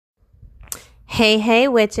Hey,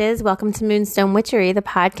 witches. Welcome to Moonstone Witchery, the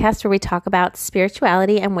podcast where we talk about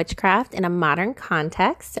spirituality and witchcraft in a modern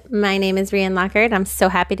context. My name is Rian Lockhart. I'm so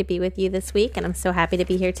happy to be with you this week, and I'm so happy to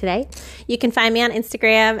be here today. You can find me on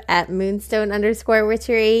Instagram at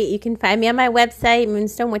moonstone_witchery. You can find me on my website,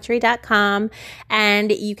 moonstonewitchery.com,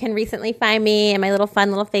 and you can recently find me in my fun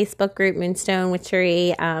little Facebook group, Moonstone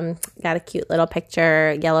Witchery. Got a cute little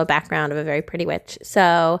picture, yellow background of a very pretty witch.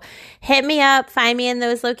 So hit me up, find me in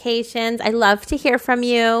those locations. I love to hear from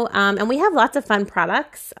you. And we have lots of fun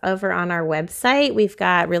products over on our website. We've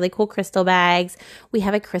got really cool crystal bags. We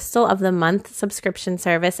have a Crystal of the Month subscription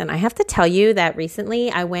service. And I have to tell you that recently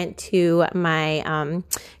I went to my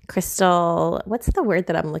crystal, what's the word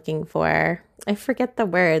that I'm looking for? I forget the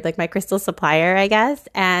word, like my crystal supplier, I guess.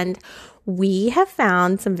 And we have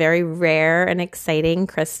found some very rare and exciting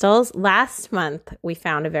crystals. Last month, we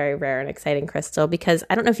found a very rare and exciting crystal because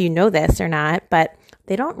I don't know if you know this or not, but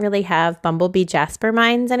they don't really have bumblebee jasper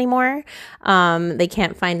mines anymore. They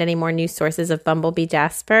can't find any more new sources of bumblebee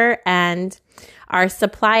jasper. And our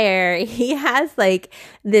supplier, he has like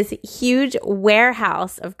this huge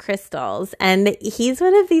warehouse of crystals. And he's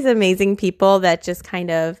one of these amazing people that just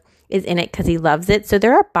kind of is in it because he loves it. So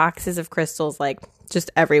there are boxes of crystals like just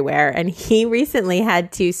everywhere. And he recently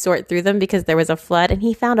had to sort through them because there was a flood and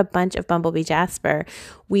he found a bunch of bumblebee jasper.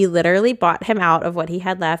 We literally bought him out of what he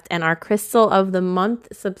had left, and our Crystal of the Month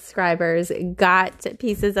subscribers got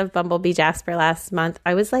pieces of bumblebee jasper last month.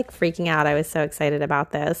 I was like freaking out. I was so excited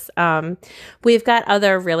about this. We've got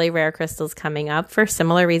other really rare crystals coming up for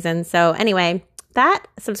similar reasons. So anyway, that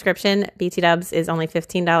subscription, BT Dubs, is only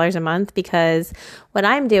 $15 a month because what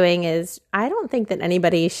I'm doing is I don't think that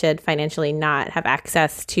anybody should financially not have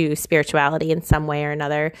access to spirituality in some way or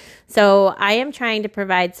another. So I am trying to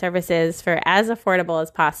provide services for as affordable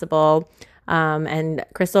as possible. And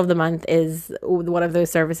Crystal of the Month is one of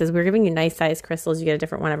those services. We're giving you nice size crystals. You get a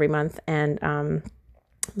different one every month. And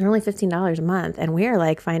they're only $15 a month, and we're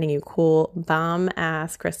like finding you cool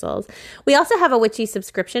bomb-ass crystals. We also have a witchy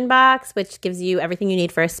subscription box, which gives you everything you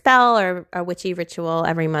need for a spell or a witchy ritual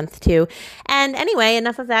every month too. And anyway,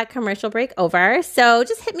 enough of that commercial break over. So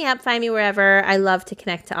just hit me up, find me wherever. I love to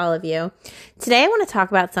connect to all of you. Today I want to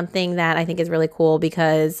talk about something that I think is really cool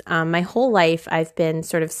because my whole life I've been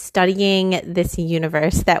sort of studying this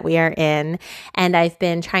universe that we are in, and I've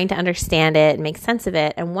been trying to understand it and make sense of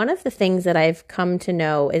it. And one of the things that I've come to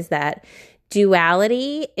know is that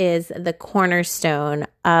duality is the cornerstone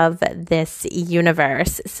of this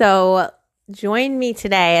universe. So join me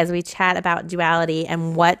today as we chat about duality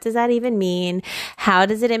and what does that even mean? How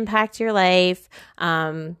does it impact your life?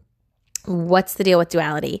 What's the deal with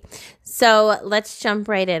duality? So let's jump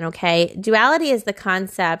right in, okay? Duality is the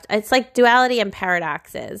concept. It's like duality and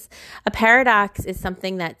paradoxes. A paradox is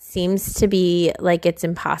something that seems to be like it's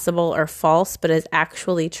impossible or false, but is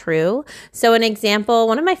actually true. So an example,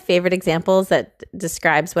 one of my favorite examples that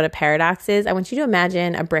describes what a paradox is, I want you to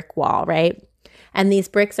imagine a brick wall, right? And these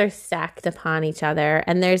bricks are stacked upon each other,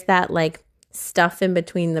 and there's that like stuff in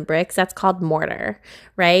between the bricks. That's called mortar,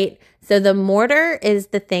 right? So the mortar is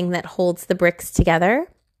the thing that holds the bricks together,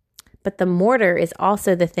 but the mortar is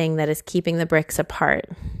also the thing that is keeping the bricks apart.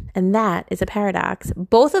 And that is a paradox.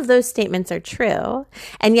 Both of those statements are true,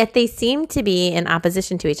 and yet they seem to be in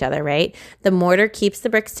opposition to each other, right? The mortar keeps the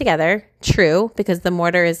bricks together, true, because the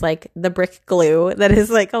mortar is like the brick glue that is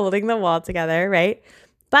like holding the wall together, right?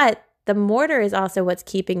 But the mortar is also what's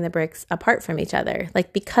keeping the bricks apart from each other.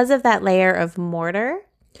 Like because of that layer of mortar,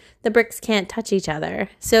 the bricks can't touch each other.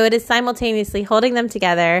 So it is simultaneously holding them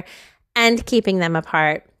together and keeping them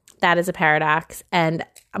apart. That is a paradox. And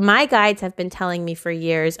my guides have been telling me for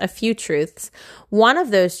years a few truths. One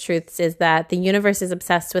of those truths is that the universe is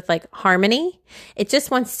obsessed with like harmony. It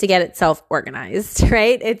just wants to get itself organized,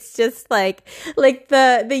 right? It's just like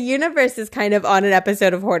the universe is kind of on an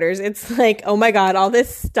episode of Hoarders. It's like, oh my God, all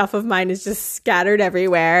this stuff of mine is just scattered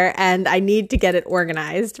everywhere and I need to get it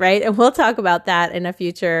organized, right? And we'll talk about that in a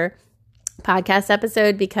future podcast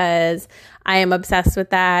episode because I am obsessed with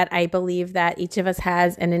that. I believe that each of us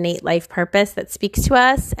has an innate life purpose that speaks to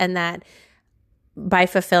us, and that by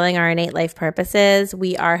fulfilling our innate life purposes,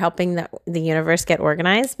 we are helping the universe get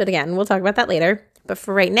organized. But again, we'll talk about that later. But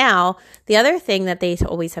for right now, the other thing that they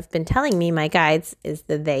always have been telling me, my guides, is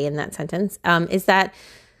the they in that sentence, is that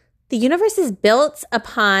the universe is built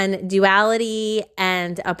upon duality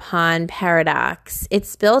and upon paradox.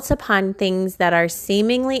 It's built upon things that are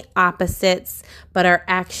seemingly opposites, but are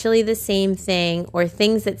actually the same thing, or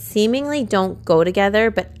things that seemingly don't go together,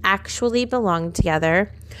 but actually belong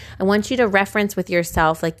together. I want you to reference with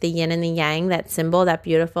yourself, like the yin and the yang, that symbol, that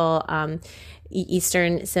beautiful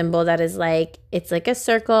Eastern symbol that is like, it's like a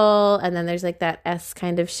circle, and then there's like that S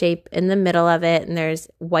kind of shape in the middle of it, and there's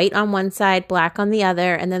white on one side, black on the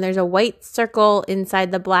other, and then there's a white circle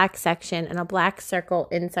inside the black section and a black circle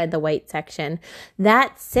inside the white section.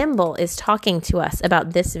 That symbol is talking to us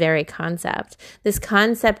about this very concept, this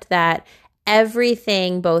concept that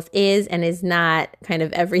everything both is and is not kind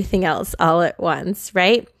of everything else all at once,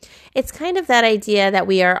 right? It's kind of that idea that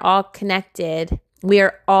we are all connected. We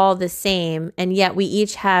are all the same, and yet we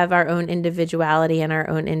each have our own individuality and our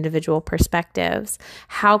own individual perspectives.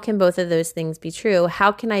 How can both of those things be true?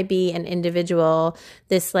 How can I be an individual,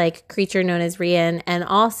 this like creature known as Rian, and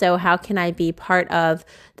also how can I be part of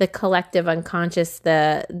the collective unconscious,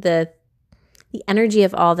 the energy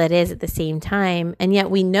of all that is at the same time? And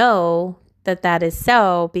yet we know that that is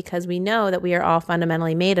so because we know that we are all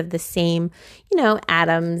fundamentally made of the same,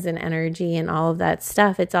 atoms and energy and all of that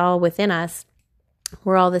stuff. It's all within us.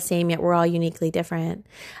 We're all the same, yet we're all uniquely different.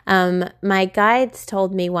 My guides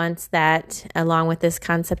told me once that, along with this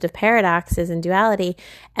concept of paradoxes and duality,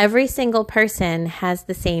 every single person has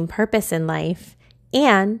the same purpose in life,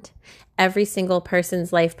 and every single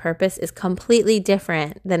person's life purpose is completely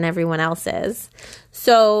different than everyone else's.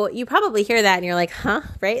 So you probably hear that and you're like, huh,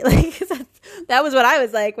 right? Like that was what I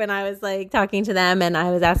was like when I was like talking to them and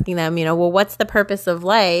I was asking them, well, what's the purpose of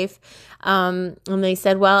life? And they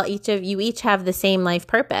said, well, each have the same life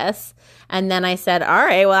purpose. And then I said, all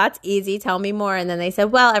right, well, that's easy. Tell me more. And then they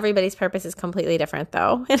said, well, everybody's purpose is completely different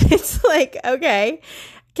though. And it's like, okay,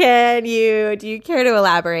 do you care to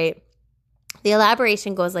elaborate? The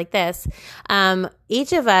elaboration goes like this.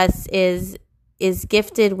 Each of us is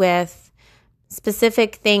gifted with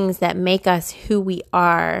specific things that make us who we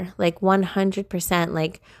are, like 100%,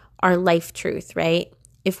 like our life truth, right?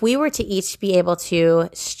 If we were to each be able to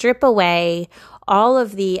strip away all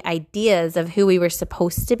of the ideas of who we were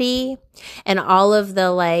supposed to be and all of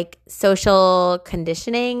the like social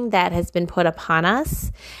conditioning that has been put upon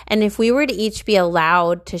us, and if we were to each be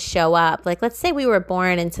allowed to show up, like let's say we were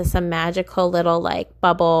born into some magical little like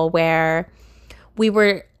bubble where we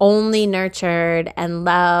were only nurtured and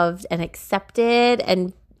loved and accepted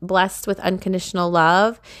and blessed with unconditional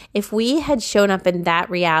love, if we had shown up in that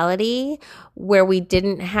reality where we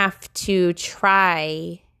didn't have to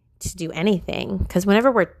try to do anything, because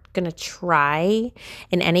whenever we're going to try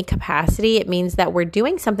in any capacity, it means that we're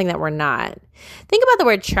doing something that we're not. Think about the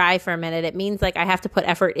word try for a minute. It means like I have to put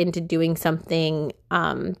effort into doing something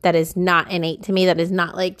that is not innate to me, that is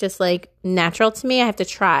not like just like natural to me. I have to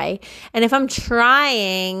try. And if I'm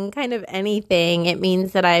trying kind of anything, it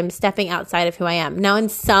means that I'm stepping outside of who I am. Now, in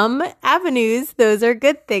some avenues, those are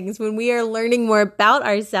good things. When we are learning more about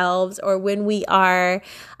ourselves, or when we are,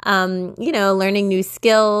 learning new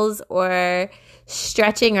skills or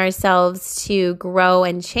stretching ourselves to grow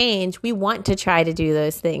and change, we want to try to do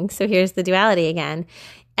those things. So here's the duality again.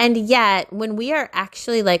 And yet, when we are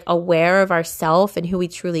actually like aware of ourselves and who we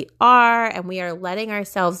truly are, and we are letting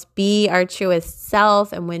ourselves be our truest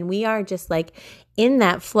self, and when we are just like in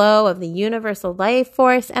that flow of the universal life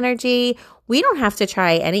force energy, we don't have to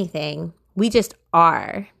try anything. We just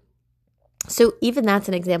are. So even that's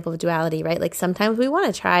an example of duality, right? Like sometimes we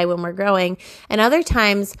want to try when we're growing, and other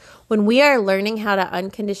times when we are learning how to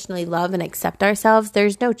unconditionally love and accept ourselves,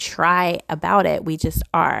 there's no try about it. We just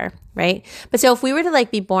are, right? But so if we were to like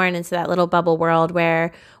be born into that little bubble world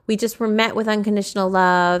where we just were met with unconditional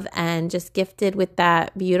love and just gifted with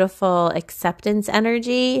that beautiful acceptance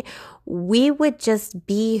energy, we would just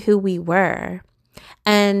be who we were.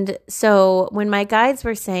 And so when my guides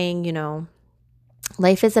were saying,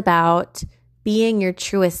 life is about being your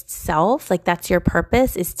truest self. Like that's your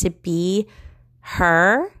purpose, is to be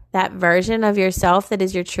her, that version of yourself that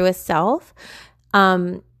is your truest self.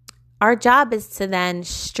 Our job is to then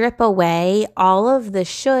strip away all of the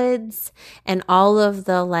shoulds and all of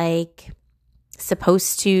the like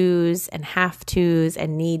supposed tos and have tos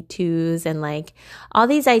and need tos and like all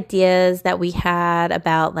these ideas that we had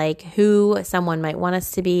about like who someone might want us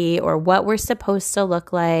to be, or what we're supposed to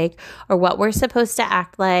look like, or what we're supposed to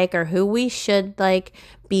act like, or who we should like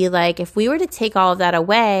be like. If we were to take all of that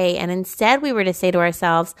away and instead we were to say to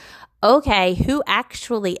ourselves, okay, who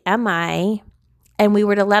actually am I? And we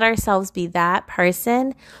were to let ourselves be that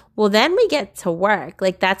person, well, then we get to work.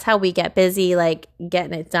 Like that's how we get busy, like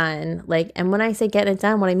getting it done. Like, and when I say getting it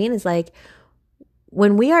done, what I mean is like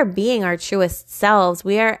when we are being our truest selves,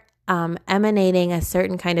 we are emanating a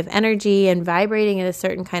certain kind of energy and vibrating in a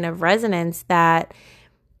certain kind of resonance that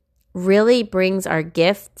really brings our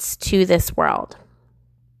gifts to this world.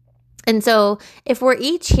 And so if we're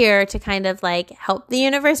each here to kind of like help the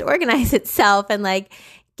universe organize itself and like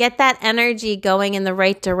get that energy going in the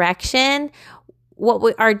right direction,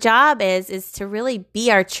 our job is to really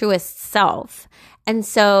be our truest self. And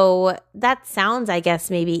so that sounds, I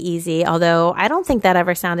guess, maybe easy, although I don't think that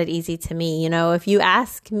ever sounded easy to me. If you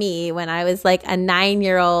ask me when I was like a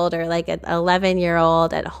 9-year-old or like an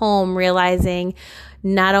 11-year-old at home, realizing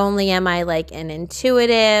not only am I like an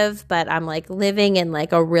intuitive, but I'm like living in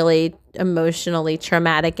like a really emotionally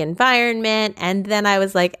traumatic environment. And then I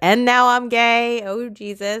was like, and now I'm gay. Oh,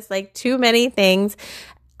 Jesus, like too many things.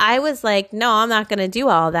 I was like, no, I'm not going to do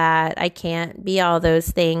all that. I can't be all those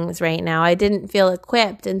things right now. I didn't feel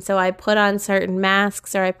equipped. And so I put on certain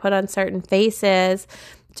masks or I put on certain faces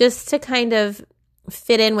just to kind of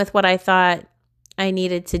fit in with what I thought I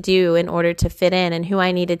needed to do in order to fit in and who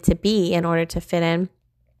I needed to be in order to fit in.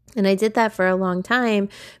 And I did that for a long time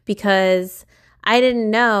because I didn't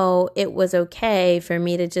know it was okay for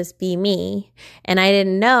me to just be me. And I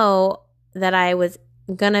didn't know that I was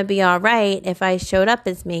gonna be all right if I showed up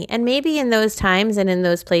as me. And maybe in those times and in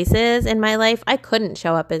those places in my life, I couldn't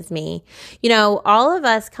show up as me. All of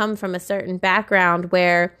us come from a certain background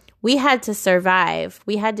where we had to survive.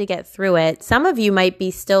 We had to get through it. Some of you might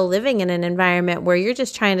be still living in an environment where you're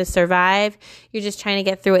just trying to survive. You're just trying to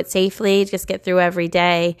get through it safely, just get through every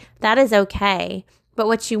day. That is okay. But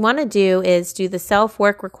what you want to do is do the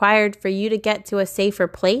self-work required for you to get to a safer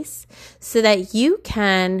place so that you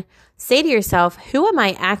can say to yourself, who am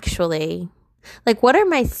I actually? Like, what are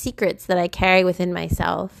my secrets that I carry within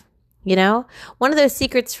myself? One of those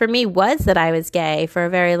secrets for me was that I was gay for a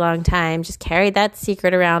very long time. Just carried that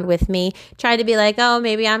secret around with me. Tried to be like, oh,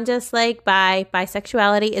 maybe I'm just like bi.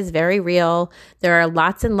 Bisexuality is very real. There are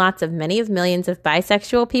lots and lots of many of millions of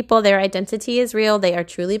bisexual people. Their identity is real. They are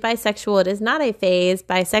truly bisexual. It is not a phase.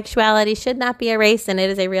 Bisexuality should not be a race, and it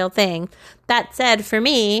is a real thing. That said, for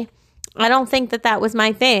me, I don't think that was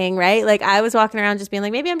my thing, right? Like I was walking around just being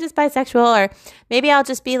like, maybe I'm just bisexual, or maybe I'll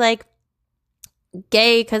just be like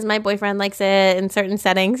gay because my boyfriend likes it in certain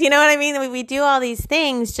settings. You know what I mean? We do all these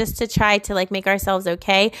things just to try to like make ourselves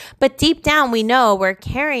okay. But deep down, we know we're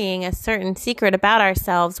carrying a certain secret about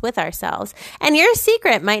ourselves with ourselves. And your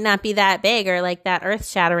secret might not be that big or like that earth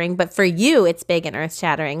shattering, but for you, it's big and earth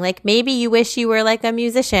shattering. Like maybe you wish you were like a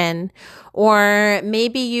musician, or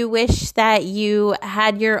maybe you wish that you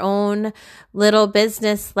had your own little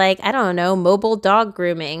business, like, I don't know, mobile dog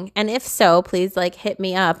grooming. And if so, please like hit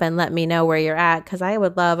me up and let me know where you're at, because I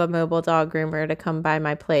would love a mobile dog groomer to come by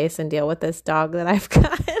my place and deal with this dog that I've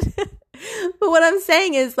got. But what I'm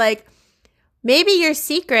saying is like, maybe your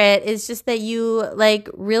secret is just that you like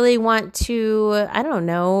really want to, I don't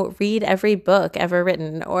know, read every book ever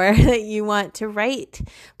written, or that you want to write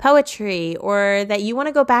poetry, or that you want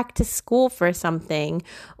to go back to school for something,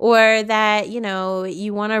 or that,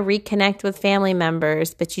 you want to reconnect with family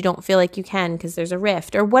members, but you don't feel like you can because there's a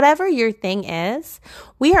rift, or whatever your thing is.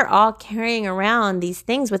 We are all carrying around these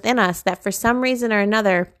things within us that for some reason or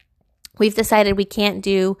another, we've decided we can't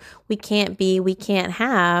do, we can't be, we can't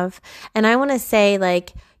have. And I want to say,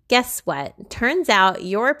 like, guess what? Turns out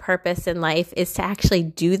your purpose in life is to actually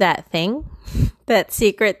do that thing, that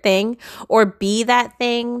secret thing, or be that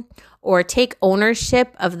thing, or take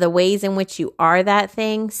ownership of the ways in which you are that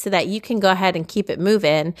thing so that you can go ahead and keep it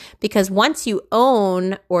moving. Because once you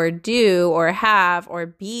own or do or have or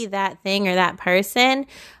be that thing or that person,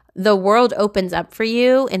 the world opens up for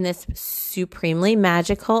you in this supremely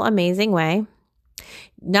magical, amazing way.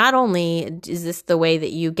 Not only is this the way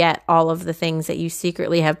that you get all of the things that you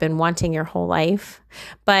secretly have been wanting your whole life,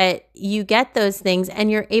 but you get those things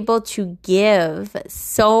and you're able to give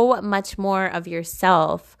so much more of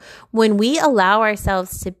yourself. When we allow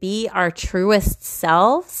ourselves to be our truest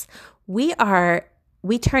selves, we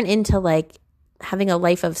turn into like having a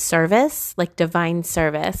life of service, like divine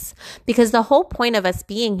service, because the whole point of us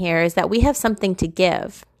being here is that we have something to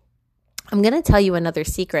give. I'm going to tell you another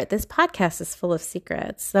secret. This podcast is full of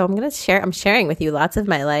secrets. So I'm sharing with you lots of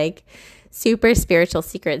my like super spiritual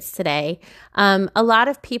secrets today. A lot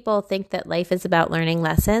of people think that life is about learning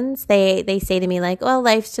lessons. They say to me like, well,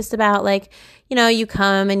 life's just about like, you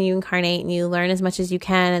come and you incarnate and you learn as much as you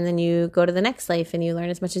can, and then you go to the next life and you learn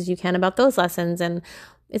as much as you can about those lessons. And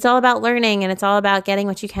it's all about learning, and it's all about getting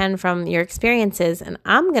what you can from your experiences. And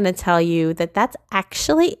I'm going to tell you that that's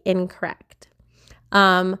actually incorrect.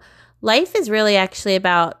 Life is really actually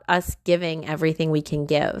about us giving everything we can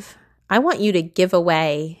give. I want you to give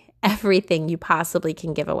away everything you possibly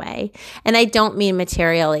can give away. And I don't mean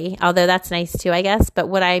materially, although that's nice too, I guess. But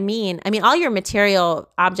what I mean, all your material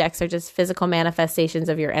objects are just physical manifestations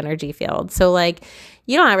of your energy field. So like,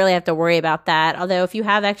 you don't really have to worry about that. Although if you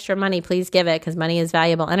have extra money, please give it, because money is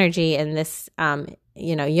valuable energy in this,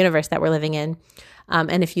 universe that we're living in.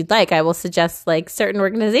 And if you'd like, I will suggest like certain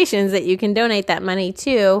organizations that you can donate that money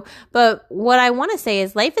to. But what I want to say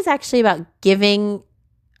is life is actually about giving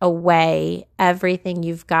away everything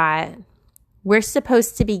you've got. We're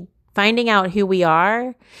supposed to be finding out who we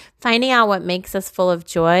are, finding out what makes us full of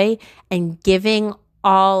joy, and giving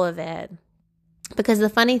all of it. Because the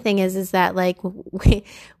funny thing is that like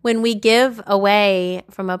when we give away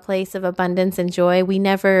from a place of abundance and joy, we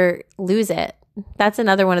never lose it. That's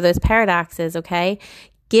another one of those paradoxes, okay?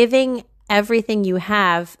 Giving everything you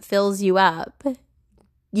have fills you up.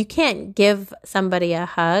 You can't give somebody a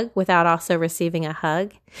hug without also receiving a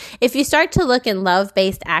hug. If you start to look in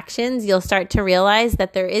love-based actions, you'll start to realize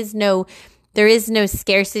that there is no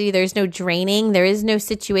scarcity, there's no draining, there is no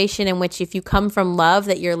situation in which if you come from love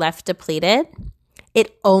that you're left depleted.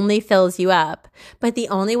 It only fills you up. But the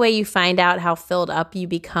only way you find out how filled up you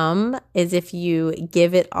become is if you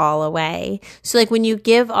give it all away. So like when you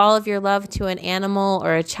give all of your love to an animal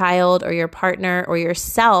or a child or your partner or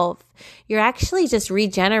yourself, you're actually just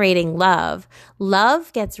regenerating love.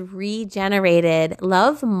 Love gets regenerated.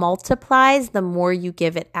 Love multiplies the more you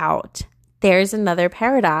give it out. There's another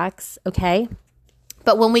paradox, okay?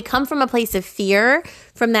 But when we come from a place of fear,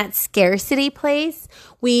 from that scarcity place,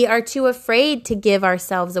 we are too afraid to give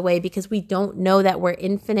ourselves away because we don't know that we're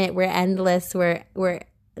infinite, we're endless, we're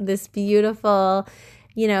this beautiful,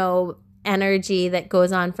 energy that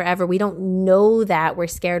goes on forever. We don't know that. We're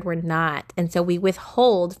scared we're not. And so we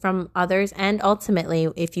withhold from others. And ultimately,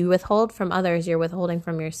 if you withhold from others, you're withholding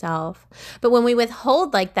from yourself. But when we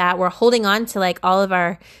withhold like that, we're holding on to like all of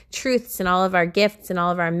our truths and all of our gifts and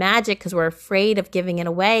all of our magic because we're afraid of giving it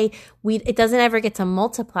away. It doesn't ever get to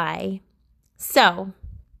multiply. So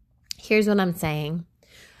here's what I'm saying.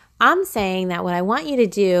 I'm saying that what I want you to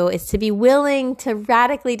do is to be willing to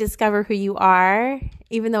radically discover who you are,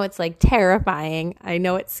 even though it's like terrifying. I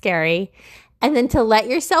know it's scary. And then to let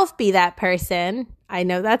yourself be that person. I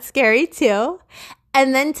know that's scary too.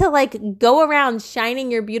 And then to like go around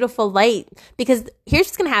shining your beautiful light, because here's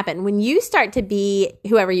what's going to happen. When you start to be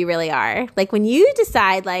whoever you really are, like when you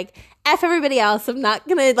decide like, F everybody else, I'm not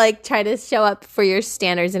going to like try to show up for your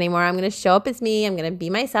standards anymore. I'm going to show up as me. I'm going to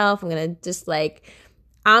be myself. I'm going to just like,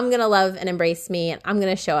 I'm going to love and embrace me, and I'm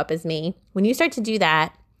going to show up as me. When you start to do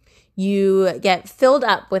that, you get filled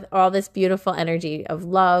up with all this beautiful energy of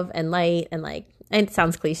love and light and like, and it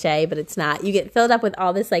sounds cliche, but it's not. You get filled up with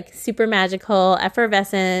all this like super magical,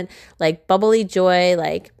 effervescent, like bubbly joy,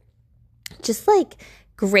 like just like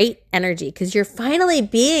great energy because you're finally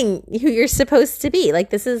being who you're supposed to be.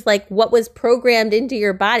 Like this is like what was programmed into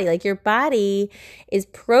your body. Like your body is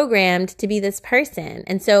programmed to be this person.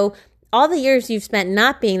 And so all the years you've spent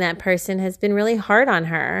not being that person has been really hard on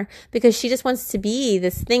her because she just wants to be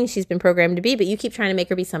this thing she's been programmed to be, but you keep trying to make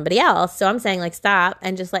her be somebody else. So I'm saying like stop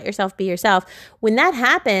and just let yourself be yourself. When that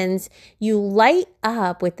happens, you light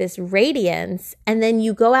up with this radiance and then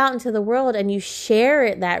you go out into the world and you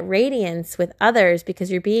share that radiance with others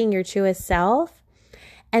because you're being your truest self.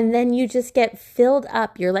 And then you just get filled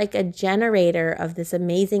up. You're like a generator of this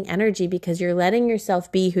amazing energy because you're letting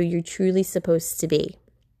yourself be who you're truly supposed to be.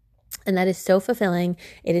 And that is so fulfilling.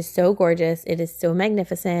 It is so gorgeous. It is so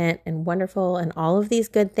magnificent and wonderful and all of these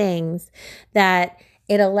good things that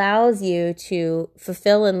it allows you to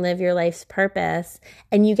fulfill and live your life's purpose.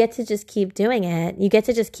 And you get to just keep doing it. You get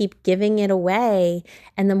to just keep giving it away.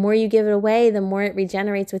 And the more you give it away, the more it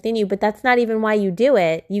regenerates within you. But that's not even why you do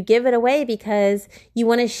it. You give it away because you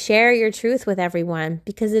want to share your truth with everyone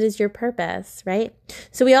because it is your purpose, right?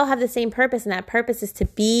 So we all have the same purpose, and that purpose is to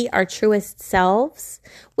be our truest selves,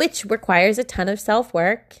 which requires a ton of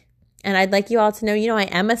self-work. And I'd like you all to know, I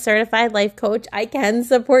am a certified life coach. I can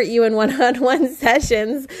support you in one-on-one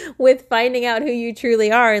sessions with finding out who you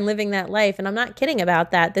truly are and living that life. And I'm not kidding about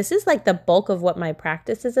that. This is like the bulk of what my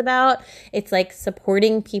practice is about. It's like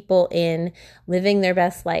supporting people in living their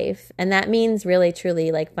best life. And that means really,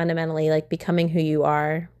 truly, like fundamentally, like becoming who you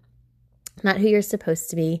are. Not who you're supposed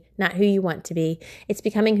to be, not who you want to be. It's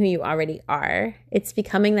becoming who you already are. It's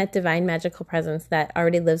becoming that divine magical presence that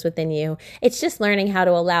already lives within you. It's just learning how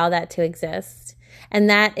to allow that to exist. And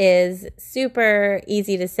that is super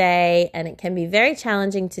easy to say, and it can be very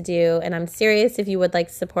challenging to do. And I'm serious. If you would like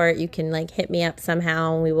support, you can like hit me up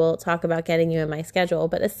somehow and we will talk about getting you in my schedule.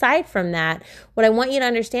 But aside from that, what I want you to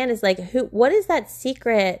understand is like, what is that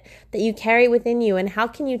secret that you carry within you, and how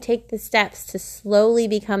can you take the steps to slowly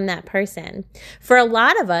become that person? For a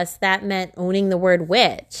lot of us, that meant owning the word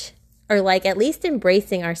witch, or like at least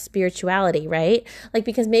embracing our spirituality, right? Like,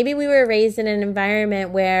 because maybe we were raised in an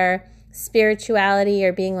environment where spirituality,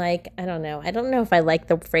 or being like, I don't know if I like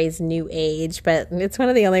the phrase new age, but it's one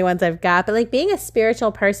of the only ones I've got. But like being a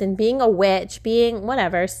spiritual person, being a witch, being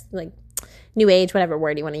whatever, like new age, whatever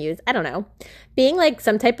word you want to use, I don't know, being like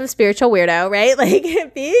some type of spiritual weirdo, right?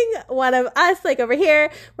 Like being one of us, like over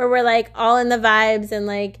here where we're like all in the vibes and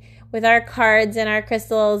like with our cards and our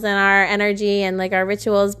crystals and our energy and like our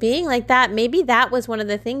rituals, being like that, maybe that was one of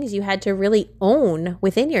the things you had to really own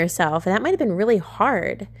within yourself. And that might have been really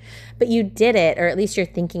hard, but you did it, or at least you're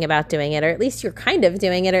thinking about doing it, or at least you're kind of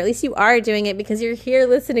doing it, or at least you are doing it because you're here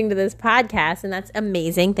listening to this podcast. And that's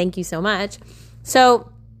amazing. Thank you so much.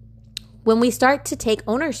 So when we start to take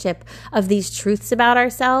ownership of these truths about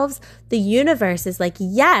ourselves, the universe is like,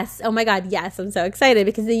 yes, oh my God, yes, I'm so excited,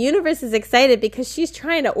 because the universe is excited because she's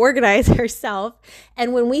trying to organize herself.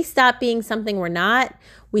 And when we stop being something we're not,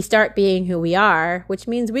 we start being who we are, which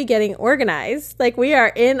means we getting organized. Like we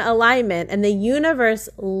are in alignment, and the universe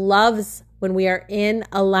loves when we are in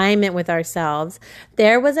alignment with ourselves.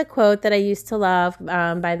 There was a quote that I used to love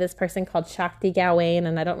by this person called Shakti Gawain,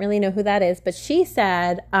 and I don't really know who that is, but she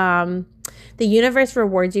said, the universe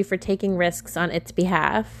rewards you for taking risks on its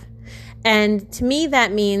behalf. And to me,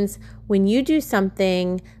 that means when you do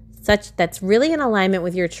something that's really in alignment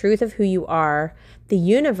with your truth of who you are, the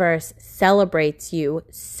universe celebrates you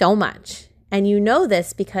so much. And you know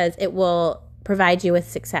this because it will provide you with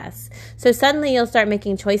success. So suddenly you'll start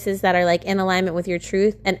making choices that are like in alignment with your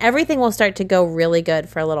truth, and everything will start to go really good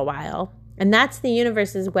for a little while. And that's the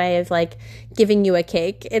universe's way of like giving you a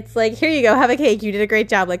cake. It's like, here you go, have a cake. You did a great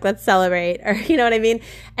job. Like, let's celebrate. Or you know what I mean?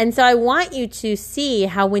 And so I want you to see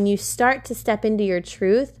how when you start to step into your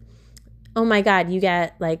truth, oh my God, you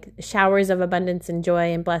get like showers of abundance and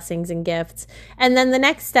joy and blessings and gifts. And then the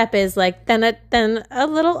next step is like, then a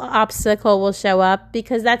little obstacle will show up,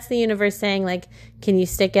 because that's the universe saying like, can you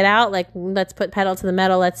stick it out? Like, let's put pedal to the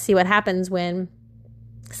metal. Let's see what happens when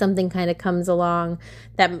something kind of comes along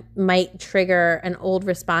that might trigger an old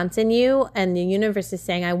response in you. And the universe is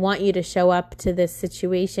saying, I want you to show up to this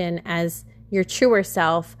situation as your truer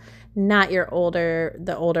self, not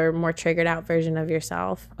the older, more triggered out version of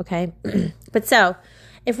yourself. Okay. But so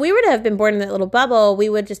if we were to have been born in that little bubble, we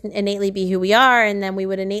would just innately be who we are. And then we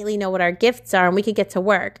would innately know what our gifts are, and we could get to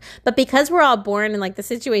work. But because we're all born in like the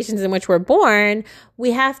situations in which we're born,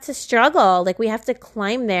 we have to struggle. Like we have to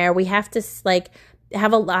climb there. We have to like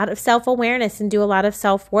have a lot of self-awareness and do a lot of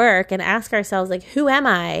self-work and ask ourselves like, who am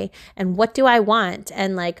I and what do I want?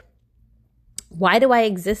 And like, why do I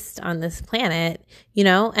exist on this planet? You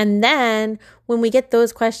know? And then when we get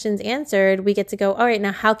those questions answered, we get to go, all right,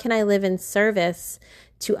 now how can I live in service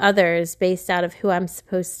to others based out of who I'm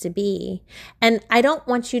supposed to be? And I don't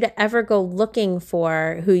want you to ever go looking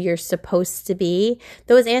for who you're supposed to be.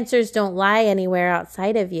 Those answers don't lie anywhere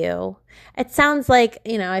outside of you. It sounds like,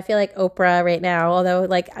 you know, I feel like Oprah right now, although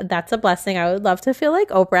like that's a blessing. I would love to feel like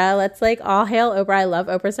Oprah. Let's like all hail Oprah. I love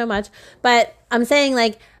Oprah so much. But I'm saying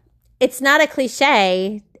like, it's not a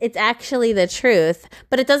cliche. It's actually the truth,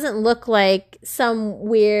 but it doesn't look like some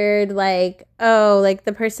weird, like, oh, like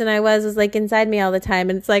the person I was like inside me all the time.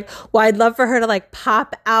 And it's like, well, I'd love for her to like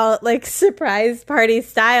pop out like surprise party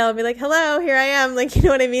style and be like, hello, here I am. Like, you know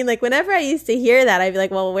what I mean? Like whenever I used to hear that, I'd be like,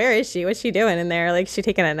 well, where is she? What's she doing in there? Like, is she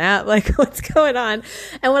taking a nap? Like, what's going on?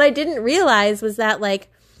 And what I didn't realize was that like,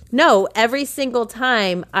 no, every single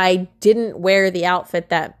time I didn't wear the outfit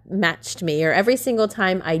that matched me, or every single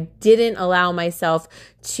time I didn't allow myself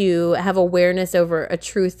to have awareness over a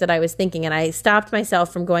truth that I was thinking, and I stopped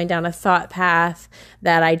myself from going down a thought path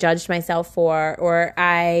that I judged myself for, or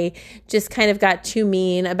I just kind of got too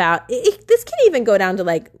mean about it. This can even go down to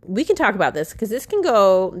like, we can talk about this because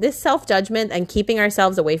this self-judgment and keeping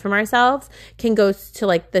ourselves away from ourselves can go to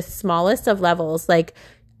like the smallest of levels. Like,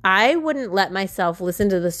 I wouldn't let myself listen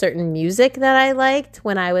to the certain music that I liked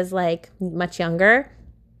when I was like much younger,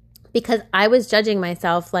 because I was judging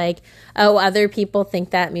myself like, oh, other people think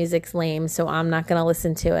that music's lame, so I'm not going to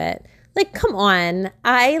listen to it. Like, come on.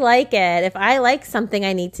 I like it. If I like something,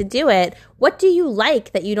 I need to do it. What do you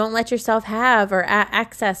like that you don't let yourself have or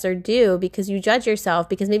access or do because you judge yourself?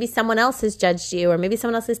 Because maybe someone else has judged you, or maybe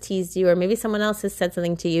someone else has teased you, or maybe someone else has said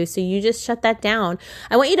something to you. So you just shut that down.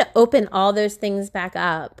 I want you to open all those things back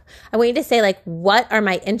up. I want you to say, like, what are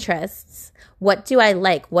my interests? What do I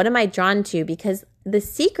like? What am I drawn to? Because the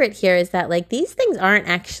secret here is that, like, these things aren't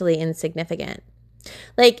actually insignificant.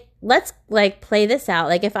 Like, let's like play this out.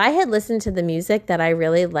 Like, if I had listened to the music that I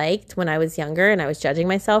really liked when I was younger and I was judging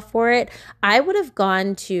myself for it, I would have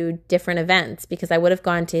gone to different events, because I would have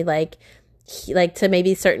gone to like to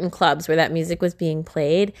maybe certain clubs where that music was being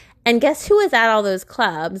played. And guess who was at all those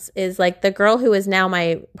clubs? Is like the girl who is now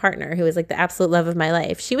my partner, who is like the absolute love of my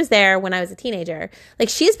life. She was there when I was a teenager. Like,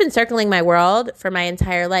 she's been circling my world for my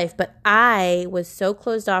entire life, but I was so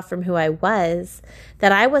closed off from who I was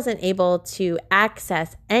that I wasn't able to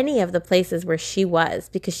access any of the places where she was,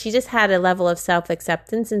 because she just had a level of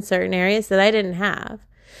self-acceptance in certain areas that I didn't have.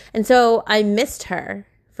 And so I missed her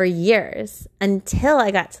for years until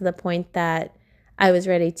I got to the point that I was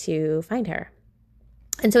ready to find her.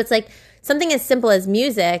 And so it's like something as simple as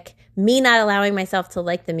music, me not allowing myself to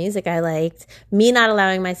like the music I liked, me not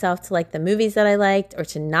allowing myself to like the movies that I liked, or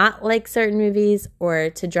to not like certain movies,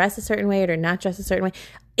 or to dress a certain way or to not dress a certain way.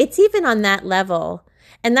 It's even on that level.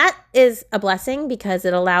 And that is a blessing, because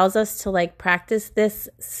it allows us to like practice this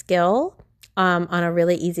skill on a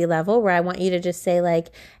really easy level, where I want you to just say, like,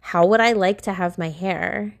 how would I like to have my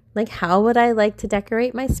hair? Like, how would I like to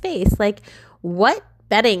decorate my space? Like, what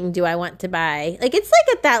bedding do I want to buy? Like, it's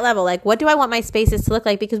like at that level, like, what do I want my spaces to look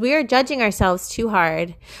like? Because we are judging ourselves too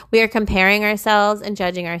hard. We are comparing ourselves and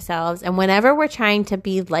judging ourselves. And whenever we're trying to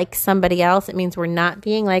be like somebody else, it means we're not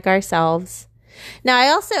being like ourselves. Now, I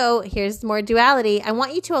also, here's more duality. I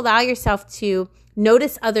want you to allow yourself to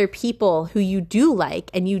notice other people who you do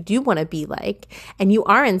like and you do want to be like, and you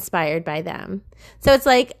are inspired by them. So it's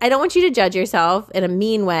like, I don't want you to judge yourself in a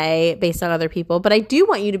mean way based on other people, but I do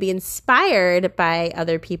want you to be inspired by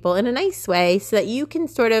other people in a nice way, so that you can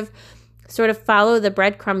sort of follow the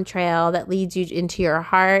breadcrumb trail that leads you into your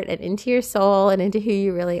heart and into your soul and into who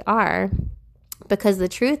you really are. Because the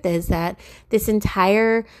truth is that this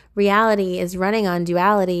entire reality is running on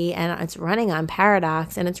duality, and it's running on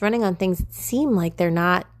paradox, and it's running on things that seem like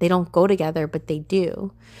they don't go together, but they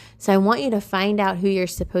do. So I want you to find out who you're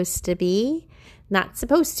supposed to be, not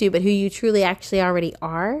supposed to, but who you truly actually already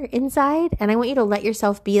are inside. And I want you to let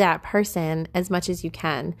yourself be that person as much as you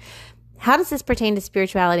can. How does this pertain to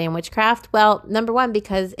spirituality and witchcraft? Well, number one,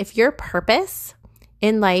 because if your purpose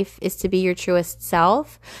in life is to be your truest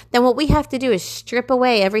self, then what we have to do is strip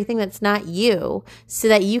away everything that's not you, so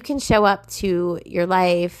that you can show up to your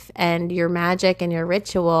life and your magic and your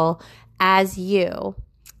ritual as you.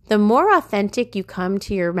 The more authentic you come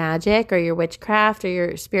to your magic or your witchcraft or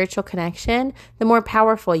your spiritual connection, the more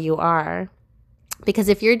powerful you are. Because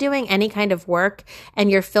if you're doing any kind of work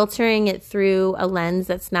and you're filtering it through a lens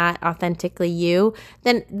that's not authentically you,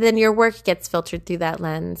 then your work gets filtered through that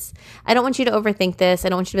lens. I don't want you to overthink this. I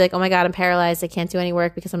don't want you to be like, oh my God, I'm paralyzed. I can't do any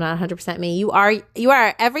work because I'm not 100% me. You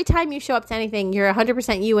are. Every time you show up to anything, you're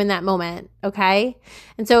 100% you in that moment. Okay?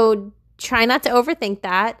 And so try not to overthink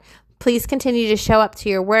that. Please continue to show up to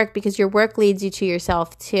your work, because your work leads you to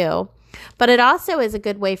yourself too. But it also is a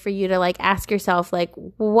good way for you to like ask yourself, like,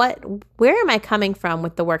 where am I coming from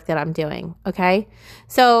with the work that I'm doing? Okay.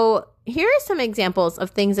 So here are some examples of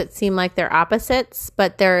things that seem like they're opposites,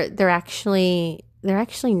 but they're actually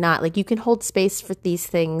not. Like, you can hold space for these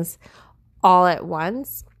things all at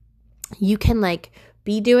once. You can like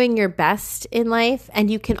be doing your best in life, and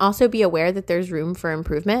you can also be aware that there's room for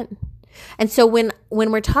improvement. And so when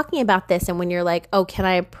we're talking about this, and when you're like, oh, can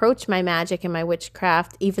I approach my magic and my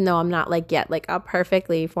witchcraft even though I'm not like yet like a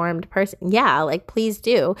perfectly formed person? Yeah, like, please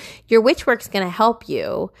do. Your witch work's going to help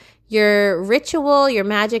you. Your ritual, your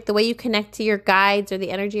magic, the way you connect to your guides or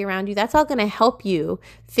the energy around you, that's all going to help you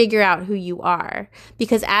figure out who you are.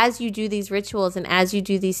 Because as you do these rituals and as you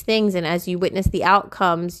do these things and as you witness the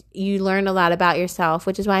outcomes, you learn a lot about yourself,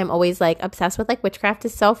 which is why I'm always like obsessed with like witchcraft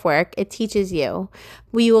is self-work. It teaches you.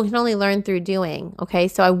 You can only learn through doing. Okay.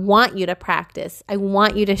 So I want you to practice. I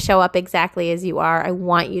want you to show up exactly as you are. I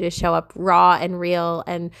want you to show up raw and real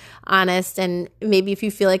and honest. And maybe if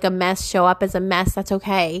you feel like a mess, show up as a mess. That's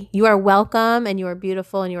okay. You are welcome, and you are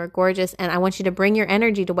beautiful, and you are gorgeous. And I want you to bring your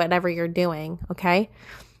energy to whatever you're doing. Okay.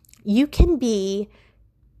 You can be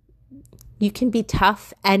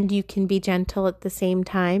tough and you can be gentle at the same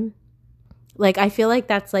time. Like, I feel like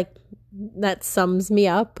that's like sums me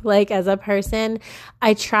up, like, as a person.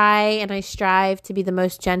 I try and I strive to be the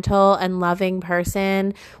most gentle and loving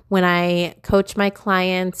person when I coach my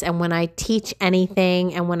clients and when I teach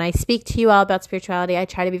anything and when I speak to you all about spirituality. I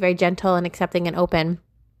try to be very gentle and accepting and open.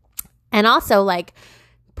 And also, like,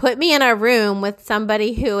 put me in a room with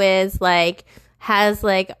somebody who is like, has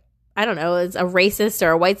like, I don't know, is a racist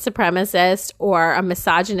or a white supremacist or a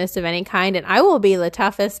misogynist of any kind, and I will be the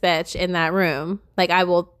toughest bitch in that room. Like, I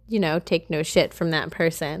will, take no shit from that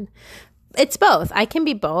person. It's both. I can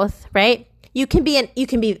be both, right? You can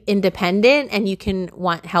be independent and you can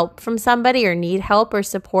want help from somebody or need help or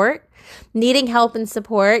support. Needing help and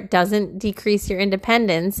support doesn't decrease your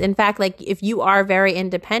independence. In fact, like, if you are very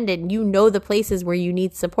independent, you know the places where you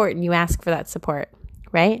need support and you ask for that support,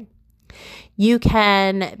 right? You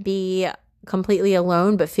can be completely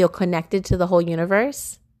alone but feel connected to the whole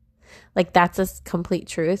universe. Like, that's a complete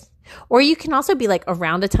truth. Or you can also be like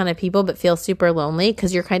around a ton of people but feel super lonely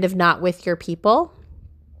because you're kind of not with your people.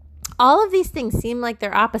 All of these things seem like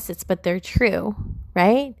they're opposites, but they're true,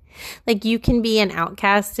 right? Like, you can be an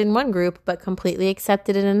outcast in one group but completely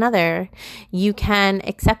accepted in another. You can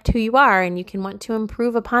accept who you are and you can want to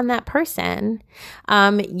improve upon that person.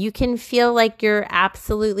 You can feel like you're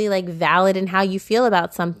absolutely like valid in how you feel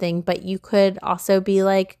about something, but you could also be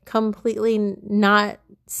like completely not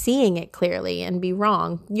seeing it clearly and be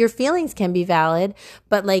wrong. Your feelings can be valid,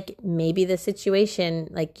 but like maybe the situation,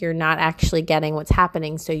 like, you're not actually getting what's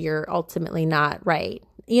happening, so you're ultimately not right.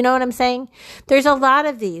 You know what I'm saying? There's a lot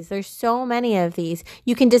of these. There's so many of these.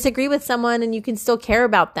 You can disagree with someone and you can still care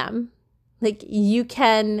about them. Like, you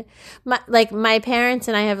can, my parents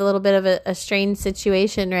and I have a little bit of a strange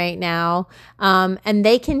situation right now. And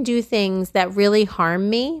they can do things that really harm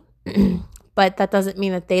me, but that doesn't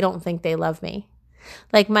mean that they don't think they love me.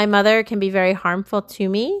 Like, my mother can be very harmful to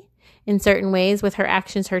me in certain ways with her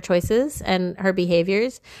actions, her choices, and her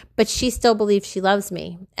behaviors, but she still believes she loves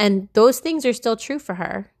me. And those things are still true for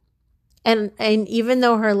her. And even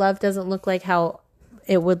though her love doesn't look like how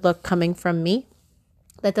it would look coming from me,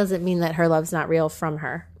 that doesn't mean that her love's not real from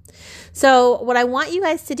her. So what I want you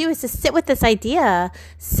guys to do is to sit with this idea,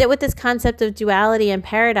 sit with this concept of duality and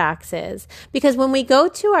paradoxes. Because when we go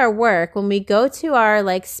to our work, when we go to our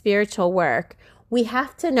like spiritual work, we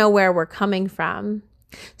have to know where we're coming from.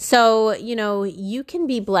 So, you can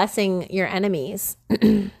be blessing your enemies.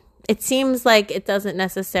 It seems like it doesn't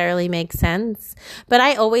necessarily make sense, but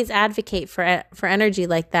I always advocate for energy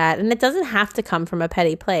like that. And it doesn't have to come from a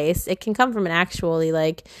petty place. It can come from an actually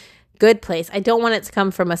like good place. I don't want it to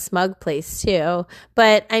come from a smug place too.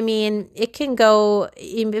 But I mean, it can go,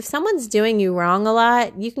 if someone's doing you wrong a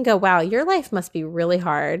lot, you can go, wow, your life must be really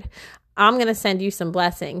hard. I'm going to send you some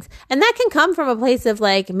blessings. And that can come from a place of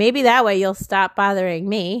like, maybe that way you'll stop bothering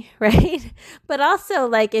me, right? But also,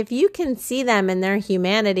 like, if you can see them in their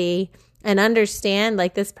humanity and understand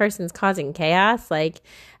like this person's causing chaos, like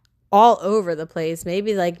all over the place,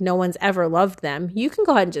 maybe like no one's ever loved them, you can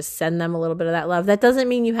go ahead and just send them a little bit of that love. That doesn't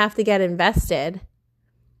mean you have to get invested.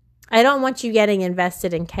 I don't want you getting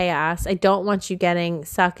invested in chaos. I don't want you getting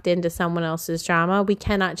sucked into someone else's drama. We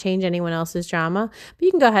cannot change anyone else's drama, but you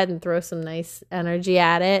can go ahead and throw some nice energy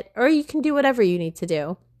at it, or you can do whatever you need to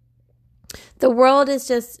do. The world is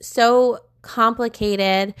just so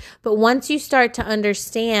complicated, but once you start to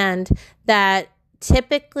understand that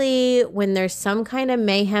typically when there's some kind of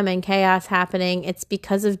mayhem and chaos happening, it's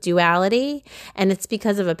because of duality and it's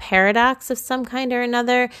because of a paradox of some kind or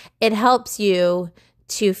another, it helps you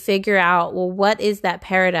to figure out, well, what is that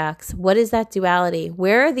paradox? What is that duality?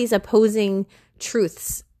 Where are these opposing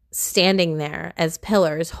truths standing there as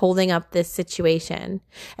pillars holding up this situation?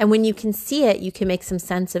 And when you can see it, you can make some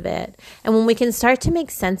sense of it. And when we can start to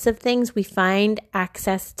make sense of things, we find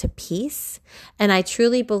access to peace. And I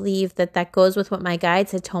truly believe that that goes with what my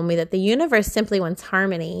guides had told me, that the universe simply wants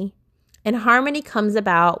harmony. And harmony comes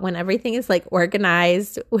about when everything is like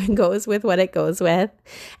organized, when goes with what it goes with.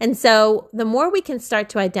 And so the more we can start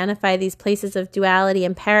to identify these places of duality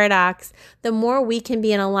and paradox, the more we can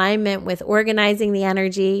be in alignment with organizing the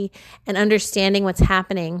energy and understanding what's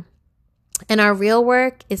happening. And our real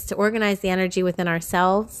work is to organize the energy within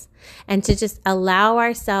ourselves and to just allow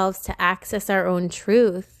ourselves to access our own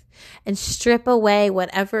truth and strip away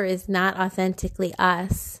whatever is not authentically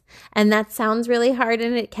us. And that sounds really hard,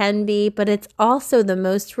 and it can be, but it's also the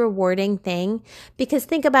most rewarding thing, because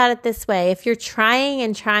think about it this way. If you're trying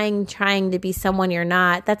and trying to be someone you're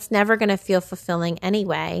not, that's never going to feel fulfilling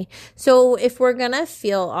anyway. So if we're going to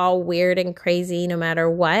feel all weird and crazy no matter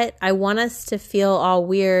what, I want us to feel all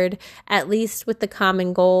weird, at least with the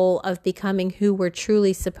common goal of becoming who we're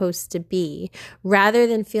truly supposed to be, rather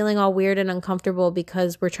than feeling all weird and uncomfortable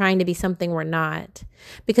because we're trying to be something we're not.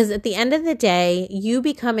 Because at the end of the day, you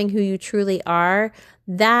becoming who you truly are,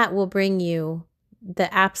 that will bring you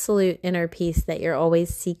the absolute inner peace that you're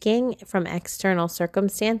always seeking from external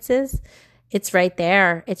circumstances. It's right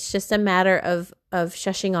there. It's just a matter of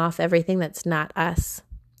shushing off everything that's not us.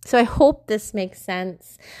 So I hope this makes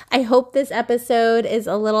sense. I hope this episode is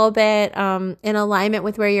a little bit in alignment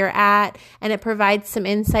with where you're at, and it provides some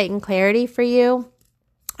insight and clarity for you.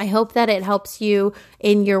 I hope that it helps you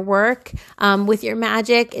in your work with your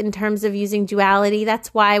magic in terms of using duality.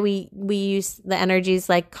 That's why we use the energies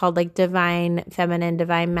called divine feminine,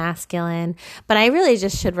 divine masculine. But I really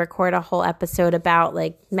just should record a whole episode about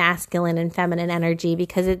masculine and feminine energy,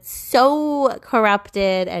 because it's so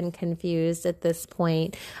corrupted and confused at this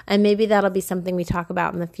point. And maybe that'll be something we talk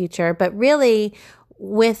about in the future. But really,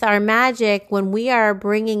 with our magic, when we are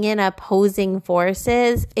bringing in opposing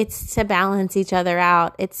forces, it's to balance each other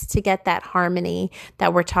out. It's to get that harmony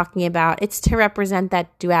that we're talking about. It's to represent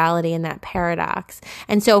that duality and that paradox.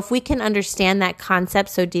 And so if we can understand that concept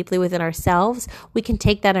so deeply within ourselves, we can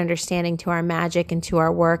take that understanding to our magic and to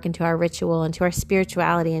our work and to our ritual and to our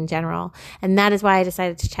spirituality in general. And that is why I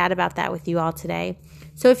decided to chat about that with you all today.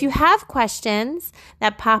 So if you have questions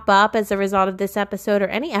that pop up as a result of this episode or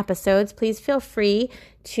any episodes, please feel free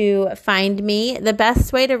to find me. The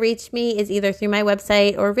best way to reach me is either through my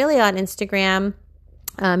website or really on Instagram.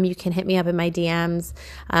 You can hit me up in my DMs.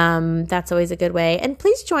 That's always a good way. And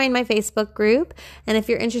please join my Facebook group. And if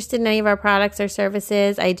you're interested in any of our products or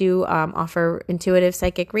services, I do offer intuitive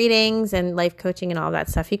psychic readings and life coaching and all that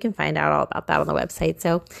stuff. You can find out all about that on the website.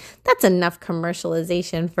 So that's enough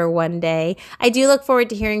commercialization for one day. I do look forward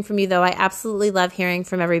to hearing from you, though. I absolutely love hearing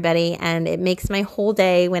from everybody, and it makes my whole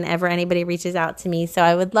day whenever anybody reaches out to me. So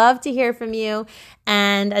I would love to hear from you.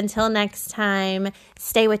 And until next time,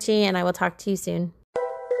 stay witchy, and I will talk to you soon.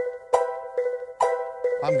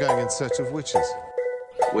 I'm going in search of witches.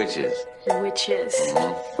 Witches? Witches.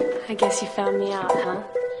 I guess you found me out, huh?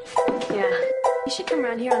 Yeah. You should come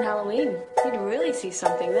around here on Halloween. You'd really see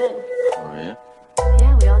something then. Oh, yeah?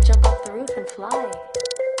 Yeah, we all jump off the roof and fly.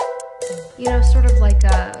 Sort of like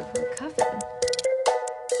a coven.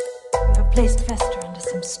 You have placed Vesta under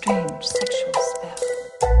some strange sexual spell.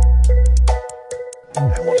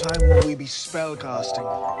 At what time will we be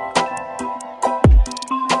spellcasting?